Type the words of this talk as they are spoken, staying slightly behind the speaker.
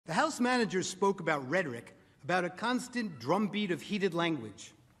The House managers spoke about rhetoric, about a constant drumbeat of heated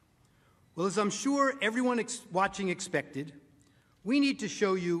language. Well, as I'm sure everyone watching expected, we need to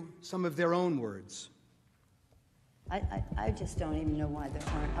show you some of their own words. I just don't even know why there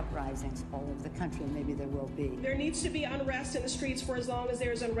aren't uprisings all over the country, and maybe there will be. There needs to be unrest in the streets for as long as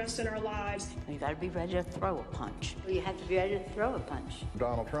there's unrest in our lives. You got to be ready to throw a punch. You have to be ready to throw a punch.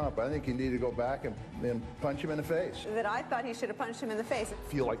 Donald Trump, I think you need to go back and punch him in the face. That I thought he should have punched him in the face.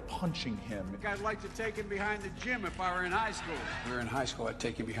 I feel like punching him. I'd like to take him behind the gym if I were in high school. If we were in high school, I'd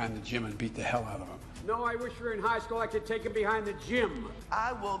take him behind the gym and beat the hell out of him. No, I wish we were in high school. I could take him behind the gym.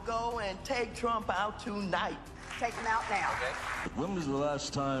 I will go and take Trump out tonight. Take him out now. Okay. When was the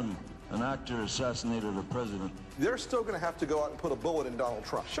last time an actor assassinated a president? They're still going to have to go out and put a bullet in Donald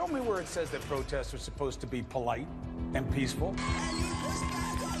Trump. Show me where it says that protests are supposed to be polite and peaceful. And you push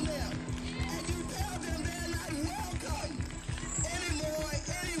back on them, and you tell them they're not welcome anymore,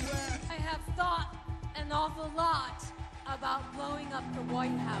 anywhere. I have thought an awful lot about blowing up the White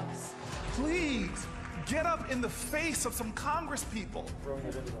House. Please, get up in the face of some Congress people.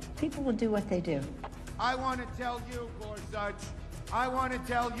 People will do what they do. I want to tell you, Gorsuch, I want to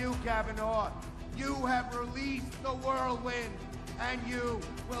tell you, Kavanaugh, you have released the whirlwind, and you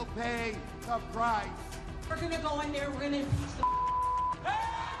will pay the price. We're going to go in there, we're going to impeach the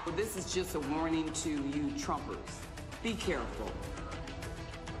Well, this is just a warning to you Trumpers. Be careful.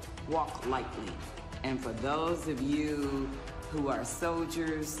 Walk lightly. And for those of you who are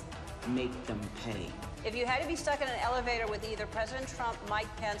soldiers, make them pay. If you had to be stuck in an elevator with either President Trump, Mike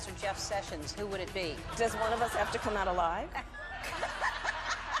Pence, or Jeff Sessions, who would it be? Does one of us have to come out alive?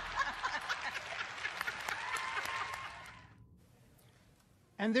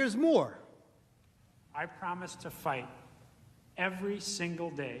 And there's more. I promise to fight every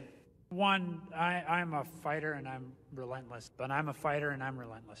single day. One, I'm a fighter and I'm relentless, but I'm a fighter and I'm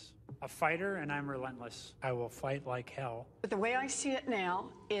relentless. A fighter and I'm relentless. I will fight like hell. But the way I see it now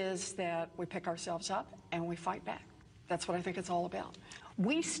is that we pick ourselves up and we fight back. That's what I think it's all about.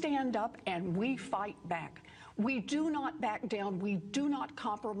 We stand up and we fight back. We do not back down. We do not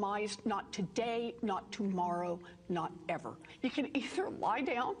compromise, not today, not tomorrow, not ever. You can either lie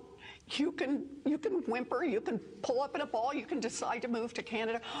down, you can whimper, you can pull up in a ball, you can decide to move to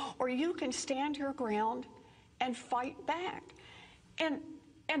Canada, or you can stand your ground and fight back. And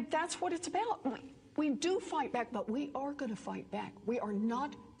that's what it's about. We do fight back, but we are going to fight back. We are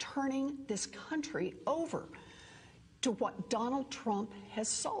not turning this country over to what Donald Trump has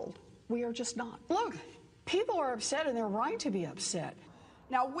sold. We are just not. Look, people are upset, and they're right to be upset.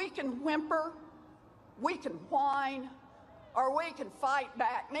 Now, we can whimper, we can whine, or we can fight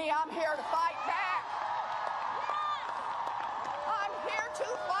back. Me, I'm here to fight back. I'm here to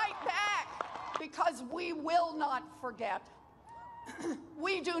fight back because we will not forget.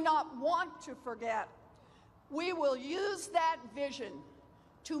 We do not want to forget. We will use that vision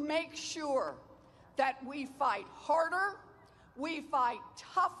to make sure that we fight harder, we fight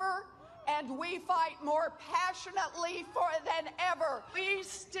tougher, and we fight more passionately than ever. We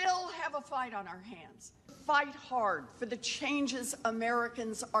still have a fight on our hands. Fight hard for the changes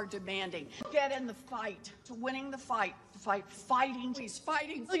Americans are demanding. Get in the fight, to winning the fight, fighting. He's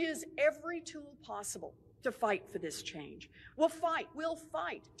fighting. We'll use every tool possible to fight for this change. We'll fight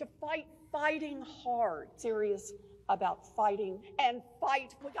to fighting hard. Serious about fighting and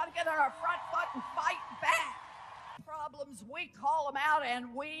fight. We got to get on our front foot and fight back. Problems, we call them out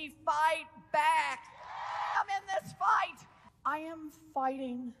and we fight back. I'm in this fight. I am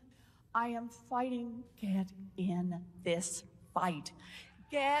fighting. Get in this fight.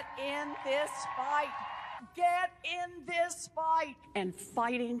 Get in this fight. Get in this fight. And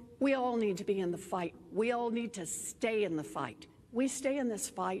fighting, we all need to be in the fight. We all need to stay in the fight. We stay in this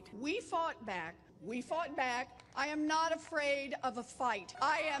fight. We fought back. I am not afraid of a fight.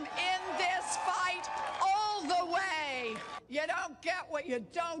 I am in this fight all the way. You don't get what you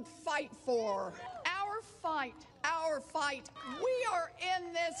don't fight for. Our fight. We are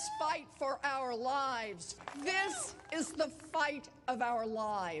in this fight for our lives. This is the fight of our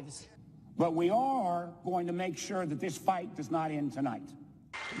lives. But we are going to make sure that this fight does not end tonight.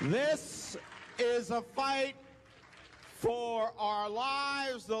 This is a fight for our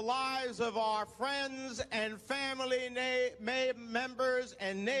lives, the lives of our friends and family members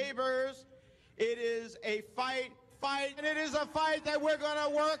and neighbors. It is a fight, and it is a fight that we're going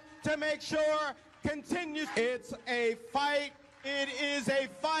to work to make sure continues. It's a fight. It is a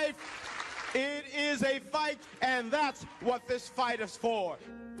fight. It is a fight, and that's what this fight is for.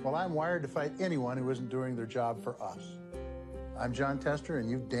 Well, I'm wired to fight anyone who isn't doing their job for us. I'm John Tester, and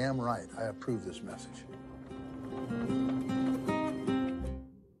you're damn right. I approve this message.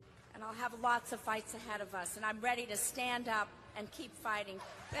 have lots of fights ahead of us, and I'm ready to stand up and keep fighting.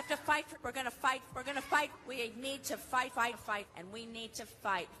 We have to fight. We're going to fight. We're going to fight. We need to fight, and we need to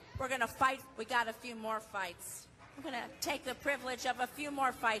fight. We're going to fight. We got a few more fights. I'm going to take the privilege of a few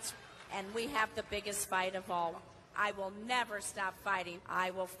more fights, and we have the biggest fight of all. I will never stop fighting.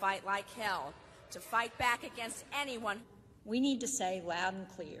 I will fight like hell to fight back against anyone. We need to say loud and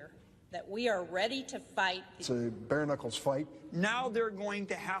clear that we are ready to fight. It's a bare-knuckles fight. Now they're going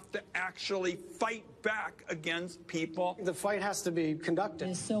to have to actually fight back against people. The fight has to be conducted.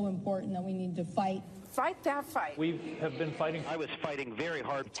 It's so important that we need to fight. Fight that fight. We have been fighting. I was fighting very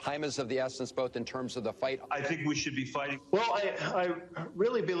hard. Time is of the essence, both in terms of the fight. I think we should be fighting. Well, I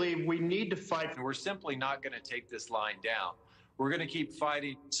really believe we need to fight. We're simply not going to take this line down. We're going to keep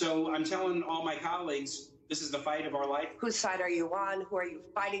fighting. So I'm telling all my colleagues, this is the fight of our life. Whose side are you on? Who are you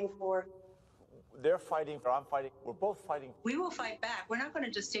fighting for? They're fighting, or I'm fighting. We're both fighting. We will fight back. We're not going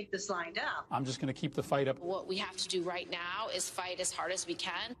to just take this line down. I'm just going to keep the fight up. What we have to do right now is fight as hard as we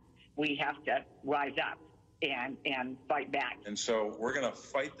can. We have to rise up and fight back. And so we're going to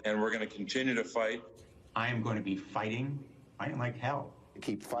fight, and we're going to continue to fight. I am going to be fighting like hell.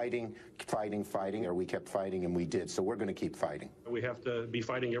 Keep fighting, or we kept fighting and we did. So we're going to keep fighting. We have to be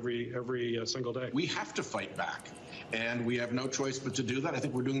fighting every single day. We have to fight back, and we have no choice but to do that. I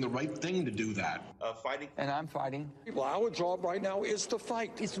think we're doing the right thing to do that. Fighting. And I'm fighting. Well, our job right now is to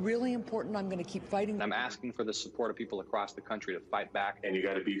fight. It's really important. I'm going to keep fighting. I'm asking for the support of people across the country to fight back. And you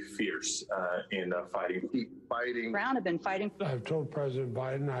got to be fierce in fighting. Keep fighting. Brown have been fighting. I've told President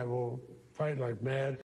Biden I will fight like mad.